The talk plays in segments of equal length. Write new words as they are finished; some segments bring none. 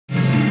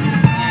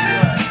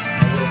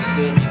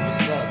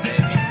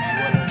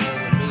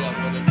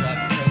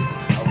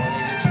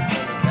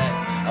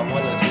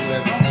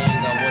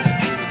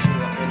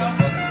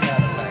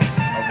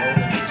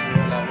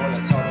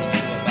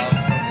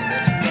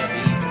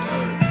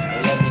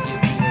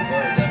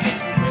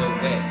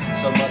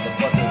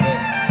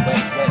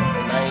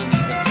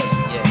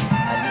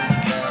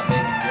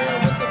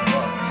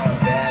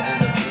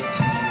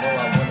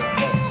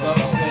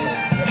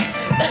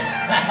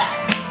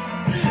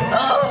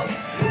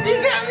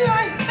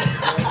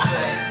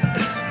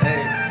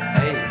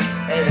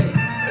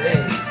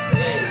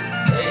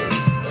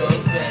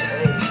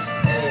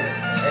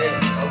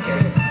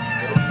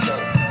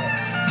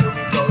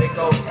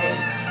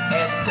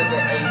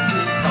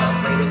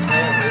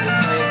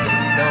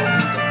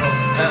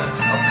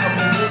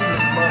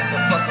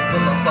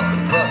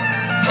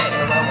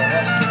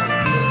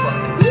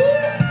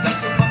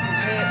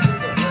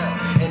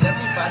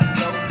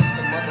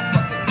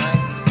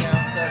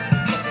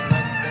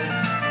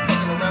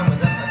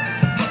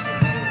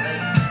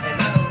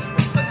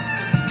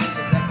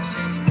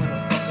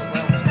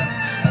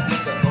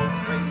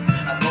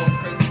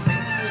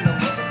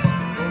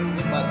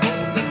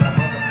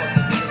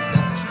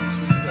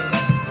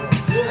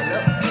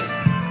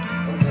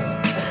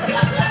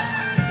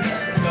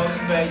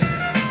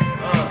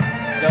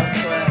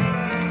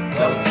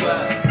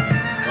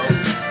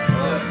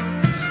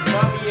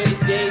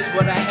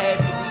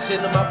shit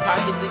in my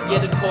pocket to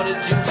get a quart of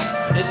juice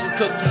and some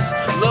cookies.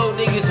 Little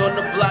niggas on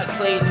the block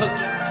playing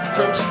hooky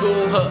from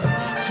school,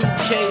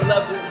 2K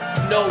level,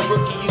 no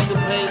rookie used to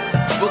play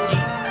bookie.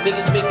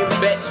 Niggas making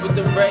bets with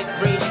the red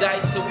green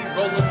dice, so we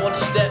roll them on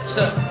the steps,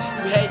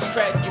 You had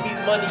crack, give me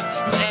money,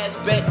 you ass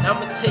bet,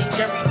 I'ma take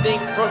everything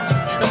from you.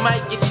 I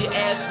might get your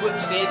ass whipped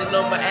standing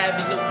on my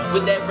avenue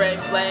with that red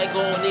flag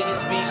on.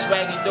 Niggas be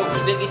swagging though.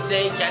 Niggas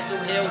say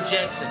Castle Hill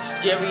Jackson,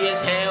 scary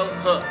as hell,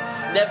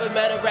 Never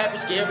met a rapper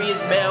scary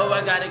as Mel.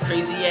 I got a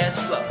crazy ass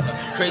flow,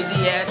 crazy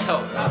ass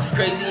hoe,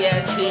 crazy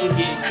ass team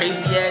getting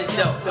crazy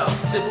ass dope.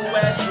 Simple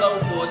ass flow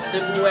for a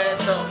simple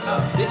ass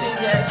hoe. Bitch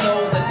ass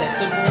hoe, let that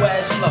simple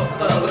ass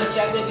flow. Let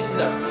y'all niggas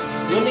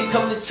know. When it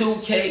come to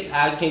 2K,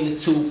 I came to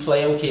 2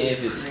 play. I don't care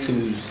if it's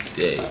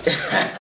Tuesday.